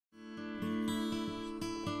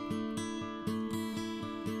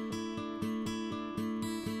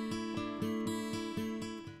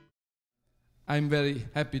I'm very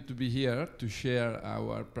happy to be here to share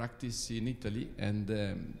our practice in Italy and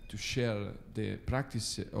to share the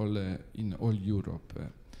practice in all Europe.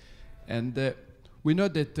 We know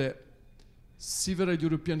that several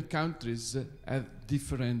European countries have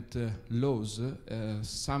different laws.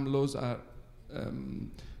 Some laws are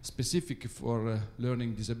specific for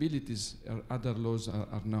learning disabilities, other laws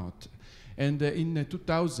are not. And in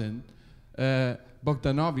 2000,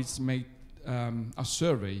 Bogdanovich made a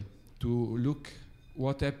survey to look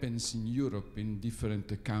what happens in Europe in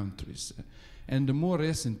different countries. And more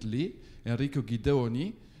recently, Enrico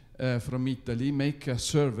Guidoni from Italy make a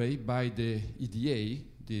survey by the EDA,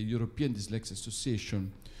 the European Dyslexia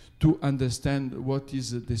Association, to understand what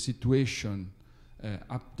is the situation,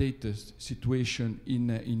 updated situation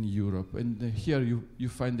in Europe. And here you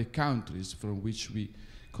find the countries from which we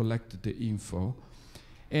collected the info.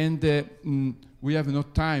 And we have no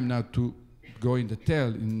time now to go in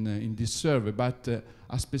detail in this survey, but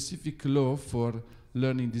a specific law for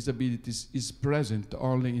learning disabilities is present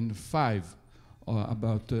only in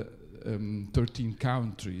about 13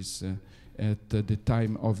 countries at the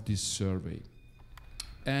time of this survey.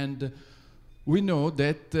 And we know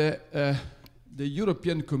that the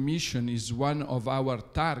European Commission is one of our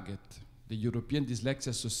targets. The European Dyslexia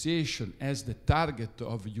Association as the target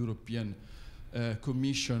of European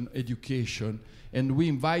Commission education, and we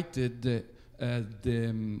invited the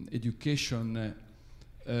education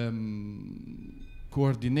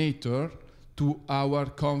coordinator to our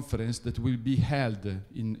conference that will be held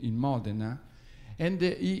in Modena, and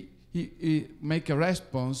he make a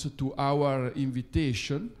response to our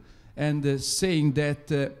invitation and saying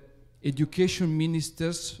that education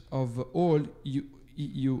ministers of all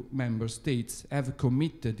EU member states have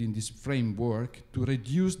committed in this framework to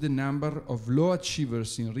reduce the number of low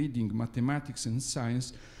achievers in reading, mathematics and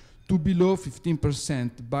science to below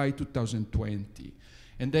 15% by 2020.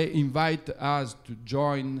 And they invite us to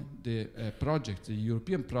join the project, the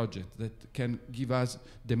European project that can give us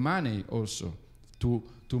the money also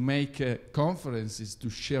to make conferences, to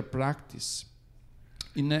share practice.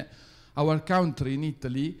 In our country, in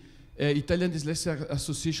Italy, Italian Dyslexia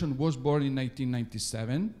Association was born in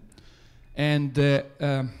 1997, and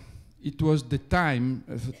it was the time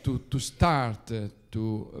to start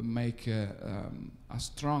to make a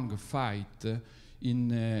strong fight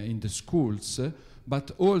in the schools,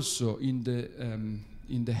 but also in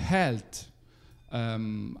the health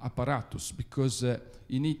apparatus, because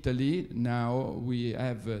in Italy now we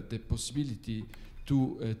have the possibility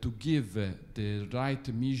to give the right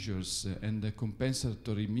measures and the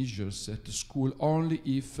compensatory measures at the school only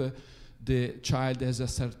if the child has a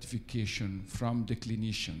certification from the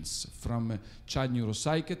clinicians, from child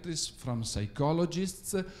neuropsychiatrists, from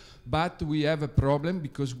psychologists. But we have a problem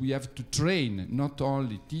because we have to train not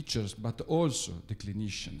only teachers but also the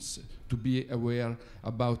clinicians to be aware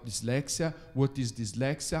about dyslexia, what is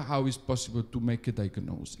dyslexia, how is possible to make a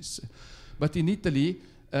diagnosis. But in Italy,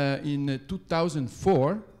 in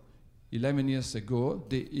 2004, 11 years ago,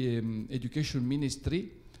 the Education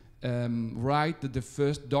Ministry write the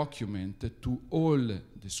first document to all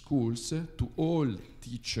the schools, to all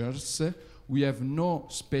teachers. We have no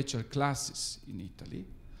special classes in Italy.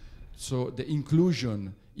 So the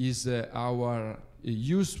inclusion is our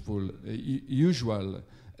usual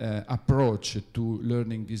approach to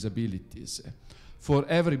learning disabilities for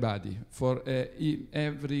everybody, for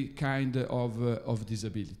every kind of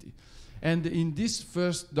disability. And in this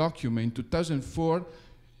first document, 2004,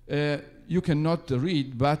 you cannot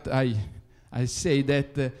read, but I say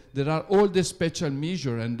that there are all the special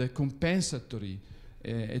measures and the compensatory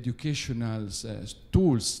educational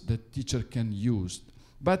tools that teacher can use.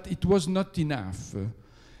 But it was not enough.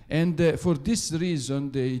 And for this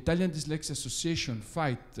reason, the Italian Dyslexia Association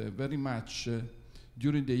fight very much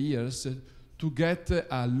during the years to get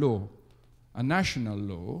a law, a national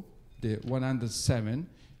law, the 107,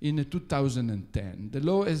 in 2010. The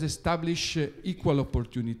law has established equal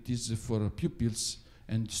opportunities for pupils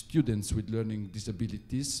and students with learning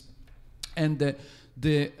disabilities. And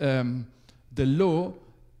the law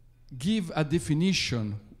gives a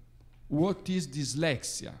definition. What is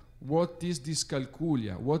dyslexia? What is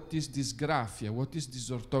dyscalculia? What is dysgraphia? What is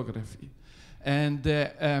dysorthography? And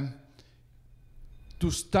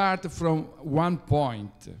to start from one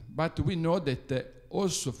point, but we know that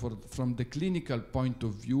also from the clinical point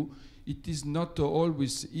of view, it is not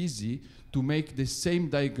always easy to make the same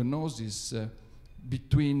diagnosis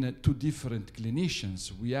between two different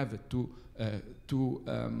clinicians. We have to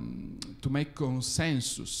make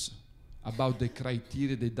consensus about the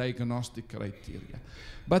criteria, the diagnostic criteria.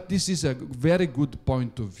 But this is a very good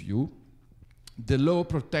point of view. the law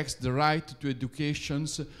protects the right to education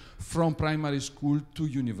from primary school to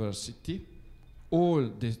university. All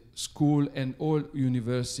the school and all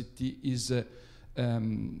university is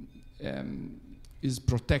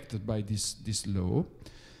protected by this law.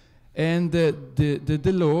 And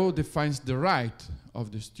the law defines the right of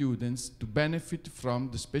the students to benefit from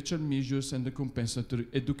the special measures and the compensatory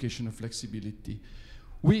educational flexibility.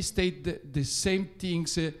 We stated the same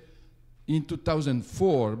things in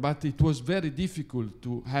 2004, but it was very difficult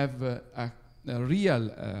to have a real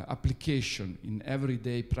application in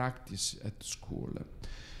everyday practice at school.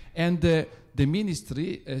 And the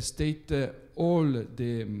ministry state all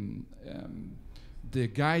the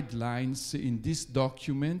guidelines in this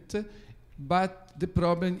document, but the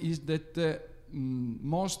problem is that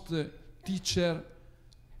most teachers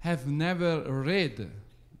have never read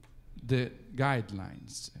the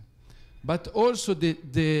guidelines. But also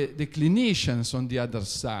the clinicians on the other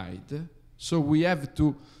side, so we have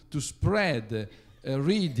to spread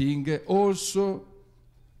reading also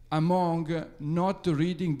among not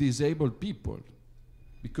reading disabled people,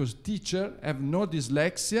 because teachers have no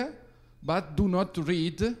dyslexia, but do not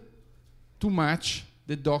read too much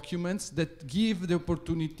the documents that give the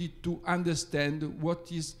opportunity to understand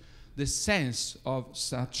what is the sense of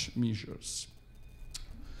such measures.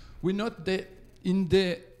 We note that in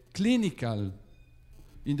the clinical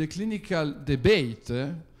debate,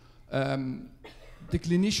 the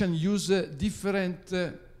clinician use different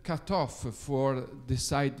cutoff for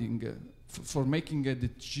deciding, for making a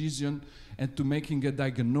decision and to making a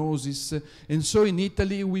diagnosis. And so in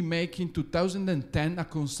Italy, we make in 2010 a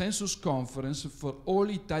consensus conference for all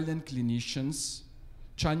Italian clinicians,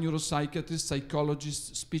 child neuropsychiatrists,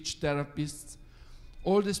 psychologists, speech therapists,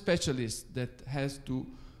 all the specialists that has to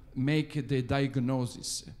make the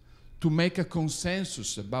diagnosis, to make a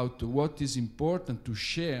consensus about what is important to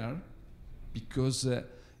share, because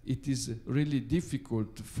it is really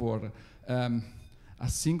difficult for a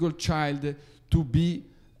single child to be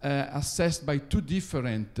assessed by two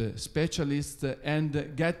different specialists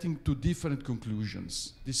and getting to different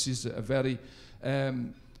conclusions. This is a very,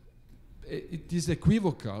 it is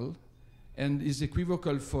equivocal, and is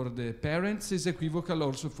equivocal for the parents, is equivocal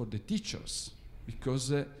also for the teachers,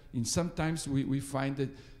 because in sometimes we find that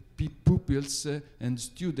pupils and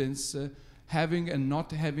students having and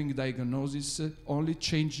not having diagnosis, only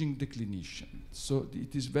changing the clinician. So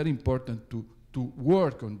it is very important to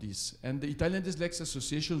work on this. And the Italian Dyslexia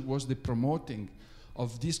Association was the promoting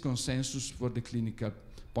of this consensus for the clinical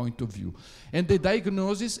point of view. And the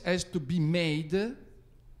diagnosis has to be made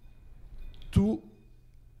to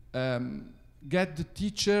get the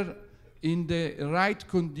teacher in the right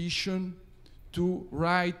condition to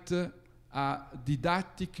write a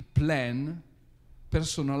didactic plan,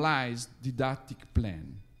 personalized didactic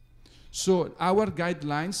plan. So our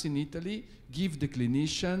guidelines in Italy give the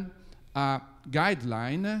clinician a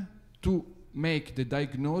guideline to make the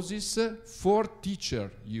diagnosis for teacher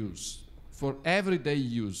use, for everyday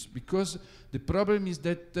use, because the problem is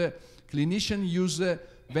that clinicians use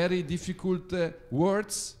very difficult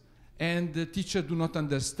words and the teacher do not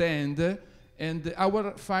understand, and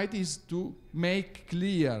our fight is to make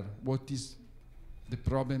clear what is the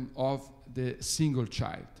problem of the single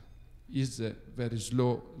child. Is very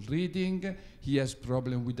slow reading, he has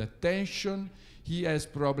problem with attention, he has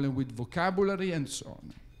problem with vocabulary, and so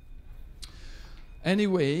on.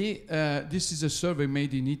 Anyway, this is a survey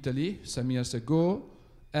made in Italy some years ago.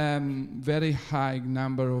 Very high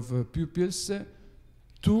number of pupils.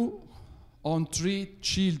 2 on 3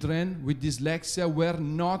 children with dyslexia were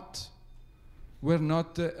not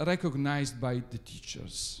recognized by the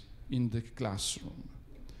teachers in the classroom.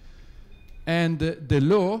 And the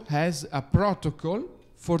law has a protocol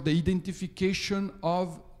for the identification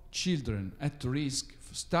of children at risk,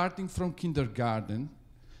 starting from kindergarten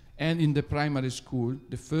and in the primary school,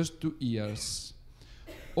 the first 2 years.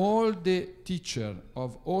 All the teachers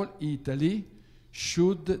of all Italy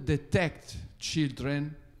should detect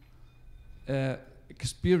children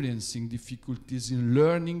experiencing difficulties in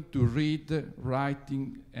learning to read,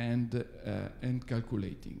 writing, and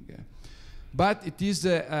calculating. But it is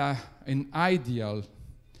an ideal,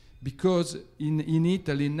 because in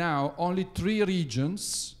Italy now only 3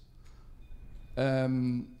 regions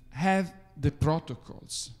have the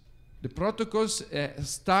protocols. The protocols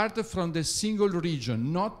start from the single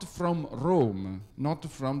region, not from Rome,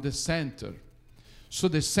 not from the center. So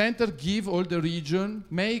the center give all the region,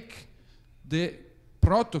 make the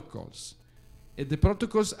protocols. The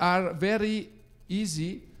protocols are very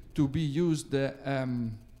easy to be used,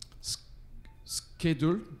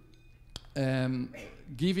 schedule,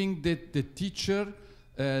 giving the teacher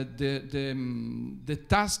the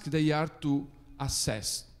task they are to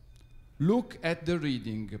assess. Look at the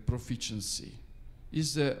reading proficiency.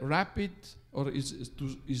 Is rapid or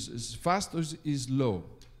is fast or is low?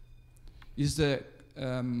 Is the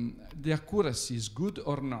accuracy is good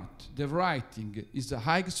or not? The writing is a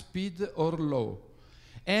high speed or low?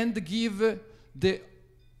 And give the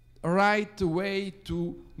right way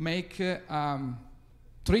to make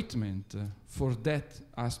treatment for that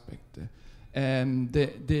aspect.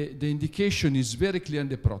 The indication is very clear in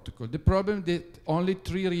the protocol. The problem that only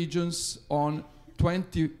 3 regions on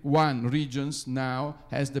 21 regions now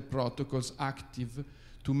has the protocols active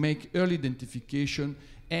to make early identification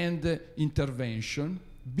and intervention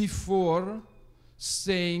before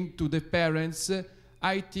saying to the parents,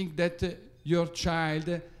 I think that your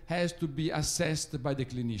child has to be assessed by the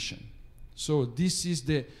clinician. So this is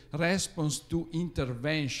the response to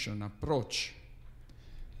intervention approach.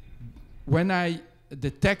 When I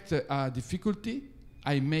detect a difficulty,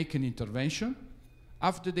 I make an intervention.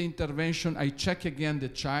 After the intervention, I check again the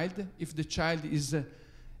child. If the child is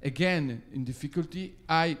again in difficulty,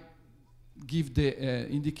 I give the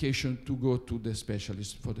indication to go to the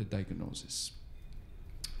specialist for the diagnosis.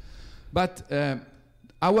 But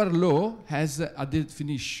our law has a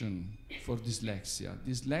definition for dyslexia.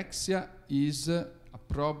 Dyslexia is a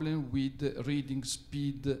problem with reading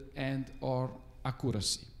speed and or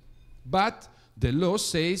accuracy. But the law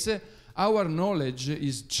says our knowledge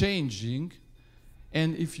is changing,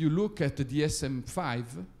 and if you look at the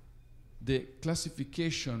DSM-5, the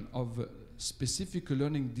classification of specific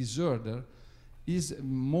learning disorder is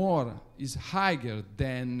higher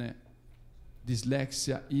than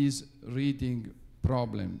dyslexia is reading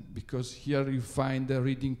problem, because here you find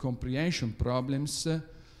reading comprehension problems,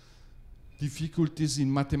 difficulties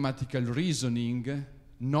in mathematical reasoning,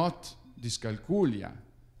 not dyscalculia,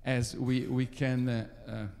 as we can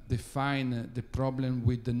define the problem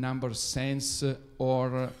with the number sense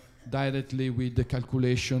or directly with the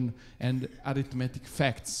calculation and arithmetic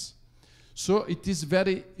facts. So it is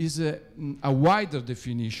a wider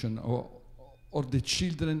definition of the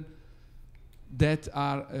children that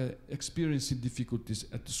are experiencing difficulties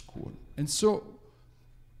at school. And so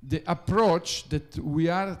the approach that we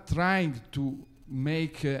are trying to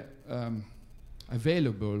make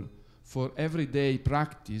available for everyday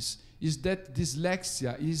practice is that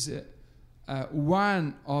dyslexia is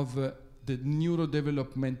one of the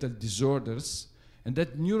neurodevelopmental disorders, and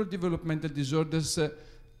that neurodevelopmental disorders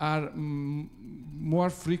are more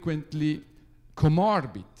frequently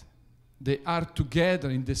comorbid. They are together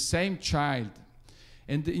in the same child.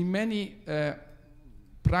 And in many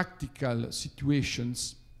practical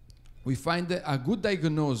situations, we find a good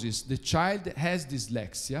diagnosis. The child has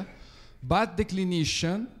dyslexia, but the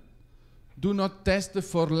clinician do not test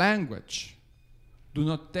for language, do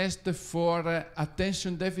not test for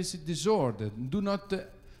attention deficit disorder, do not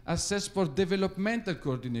assess for developmental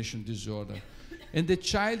coordination disorder. And the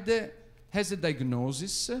child has a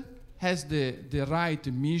diagnosis, has the right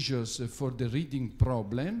measures for the reading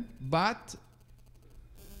problem, but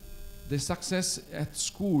the success at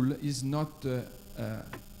school is not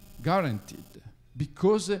guaranteed,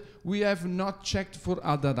 because we have not checked for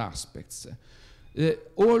other aspects.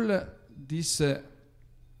 All these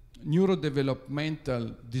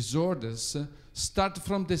neurodevelopmental disorders start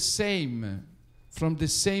from the same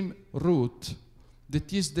root,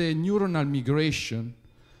 that is the neuronal migration.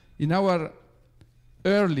 In our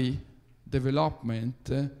early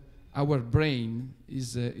development, our brain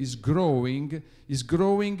is growing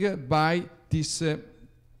by this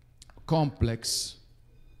complex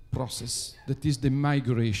process that is the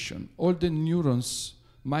migration. All the neurons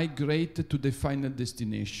migrate to the final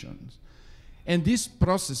destination. And this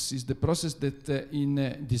process is the process that in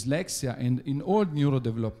dyslexia and in all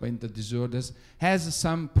neurodevelopmental disorders has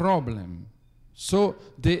some problem. So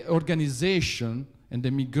the organization and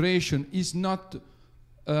the migration is not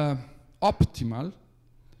optimal,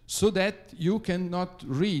 so that you cannot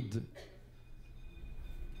read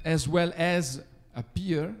as well as a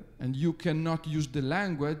peer, and you cannot use the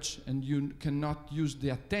language, and you cannot use the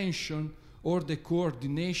attention or the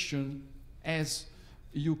coordination as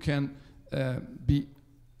you can be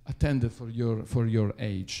attended for your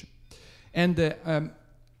age. And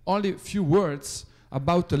only a few words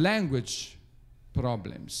about the language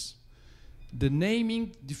problems. The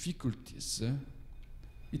naming difficulties.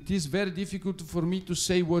 It is very difficult for me to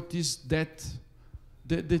say what is that.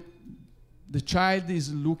 The child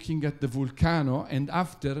is looking at the volcano, and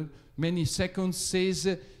after many seconds says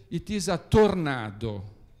it is a tornado.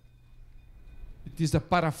 It is a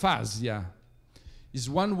paraphasia. is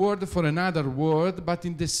one word for another word, but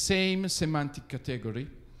in the same semantic category.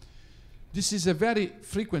 This is a very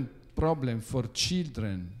frequent problem for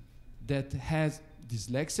children that has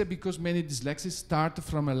dyslexia, because many dyslexics start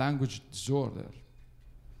from a language disorder.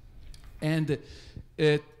 And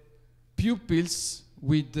pupils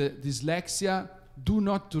with dyslexia do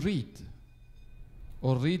not read,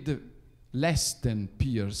 or read less than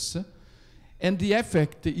peers, and the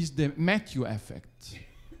effect is the Matthew effect.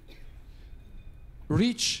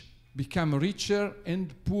 Rich become richer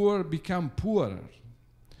and poor become poorer.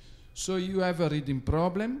 So you have a reading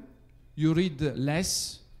problem, you read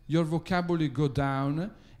less, your vocabulary go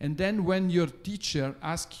down, and then when your teacher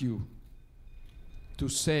asks you to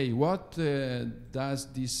say, what does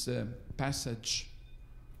this passage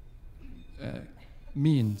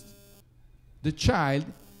mean? The child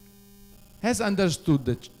has understood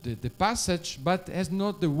the passage, but has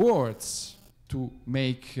not the words to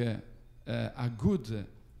make a good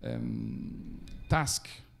task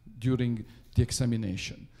during the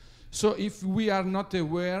examination. So if we are not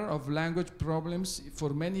aware of language problems,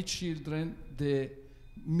 for many children, the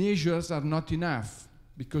measures are not enough,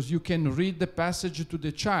 because you can read the passage to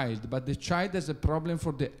the child, but the child has a problem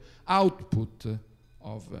for the output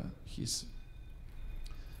of his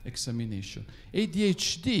examination.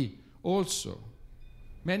 ADHD also,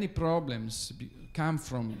 many problems come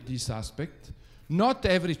from this aspect. Not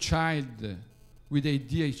every child with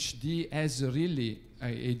ADHD has really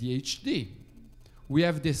ADHD. We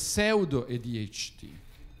have the pseudo ADHD.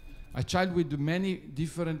 A child with many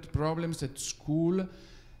different problems at school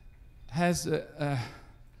has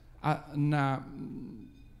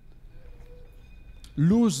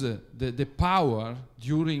lose the power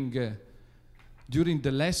during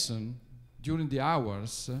the lesson, during the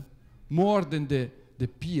hours, more than the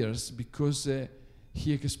peers, because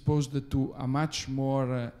he exposed to a much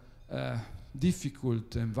more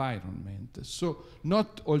difficult environment. So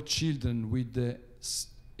not all children with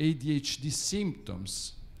ADHD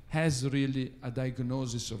symptoms has really a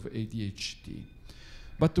diagnosis of ADHD.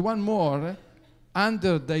 But one more,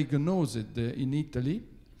 underdiagnosed in Italy,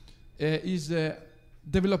 is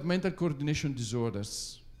developmental coordination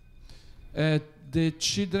disorders. The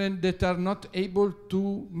children that are not able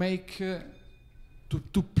to make,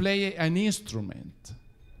 to play an instrument,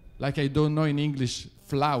 like I don't know in English,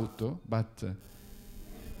 flauto, but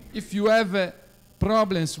if you have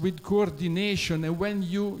problems with coordination, and when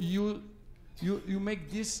you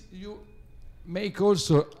make this, you make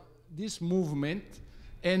also this movement,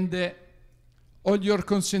 and all your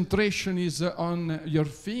concentration is on your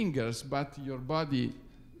fingers, but your body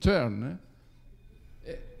turn.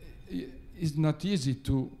 It's not easy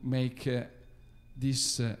to make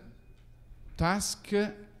this task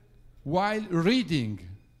while reading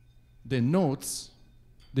the notes,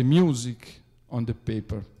 the music on the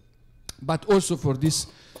paper. But also for this,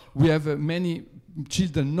 we have many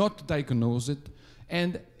children not diagnosed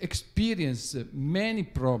and experience many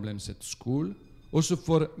problems at school. Also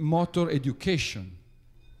for motor education.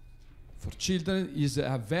 For children is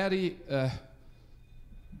a very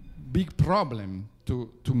big problem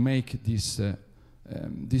to make these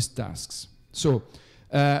tasks. So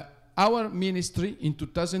our ministry in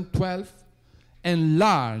 2012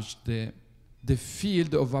 enlarged the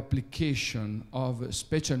field of application of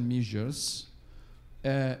special measures,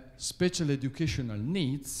 special educational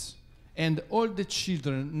needs, and all the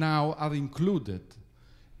children now are included.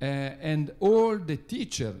 And all the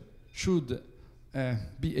teachers should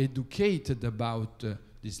be educated about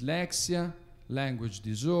dyslexia, language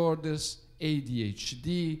disorders,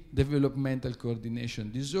 ADHD, developmental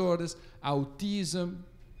coordination disorders, autism,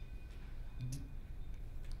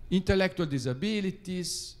 intellectual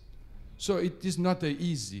disabilities. So it is not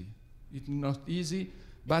easy. It's not easy,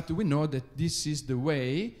 but we know that this is the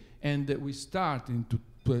way, and we start in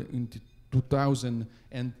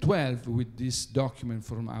 2012 with this document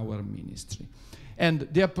from our ministry. And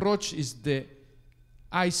the approach is the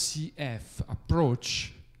ICF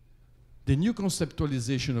approach, the new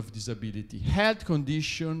conceptualization of disability, health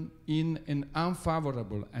condition in an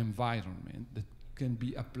unfavorable environment that can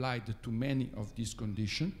be applied to many of these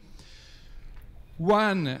conditions.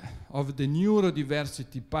 One of the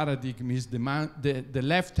neurodiversity paradigm is the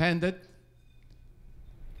left-handed.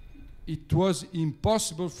 It was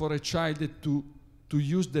impossible for a child to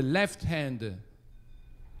use the left hand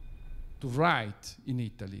to write in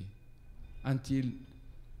Italy until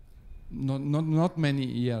not many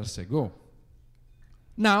years ago.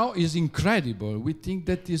 Now it's incredible. We think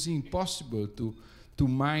that is impossible to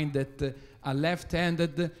mind that a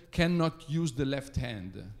left-handed cannot use the left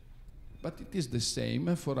hand. But it is the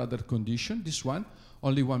same for other conditions. This one,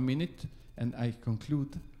 only 1 minute, and I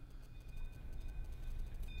conclude.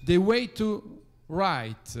 The way to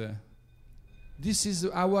write. This is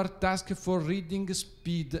our task for reading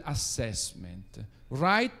speed assessment.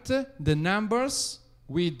 Write the numbers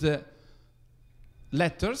with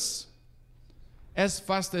letters as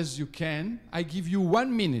fast as you can. I give you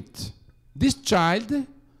 1 minute. This child,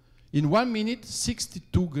 in 1 minute,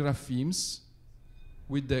 62 graphemes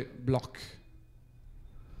with the block.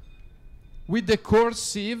 With the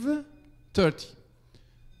cursive, 30.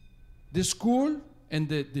 The school and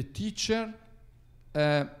the teacher,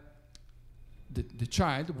 the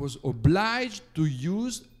child was obliged to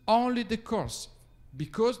use only the cursive,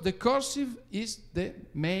 because the cursive is the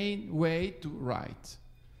main way to write.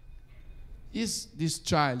 Is this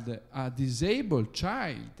child a disabled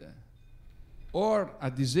child, or a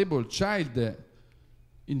disabled child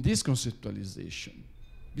in this conceptualization?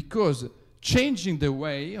 Because changing the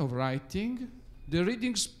way of writing, the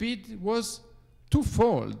reading speed was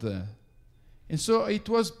twofold. And so it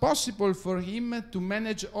was possible for him to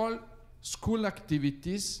manage all school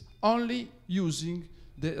activities only using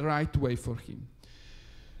the right way for him.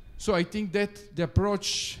 So I think that the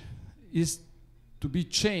approach is to be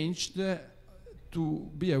changed, to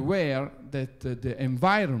be aware that the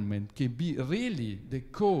environment can be really the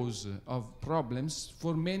cause of problems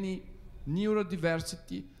for many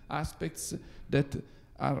neurodiversity aspects that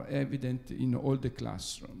are evident in all the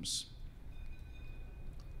classrooms.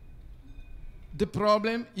 The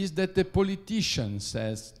problem is that the politicians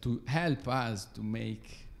has to help us to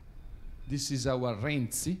make, this is our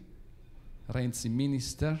Renzi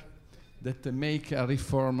minister, that make a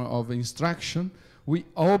reform of instruction. We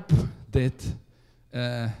hope that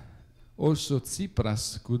also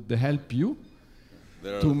Tsipras could help you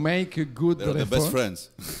to make a good reform. They're the best friends.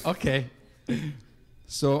 Okay.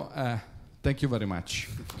 So, thank you very much.